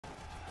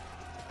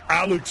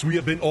Alex, we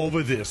have been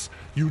over this.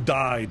 You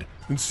died,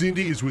 and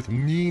Cindy is with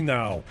me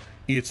now.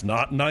 It's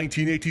not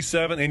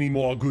 1987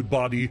 anymore, good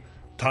buddy.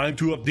 Time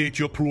to update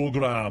your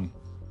program.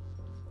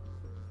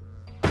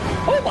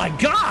 Oh my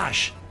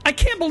gosh! I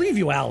can't believe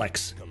you,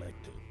 Alex.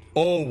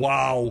 Oh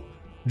wow.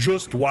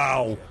 Just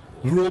wow.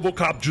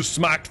 Robocop just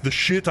smacked the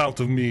shit out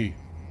of me.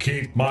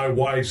 Keep my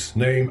wife's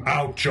name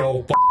out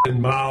your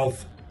f***ing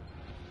mouth.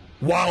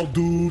 Wow,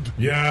 dude.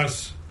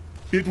 Yes.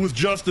 It was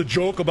just a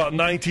joke about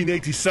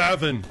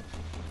 1987.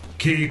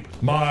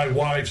 Keep my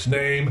wife's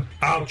name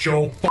out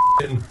your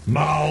f***ing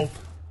mouth.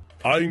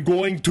 I'm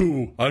going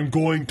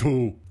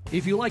to.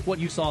 If you like what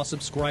you saw,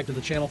 subscribe to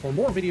the channel for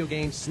more video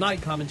games,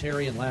 snide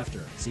commentary, and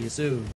laughter. See you soon.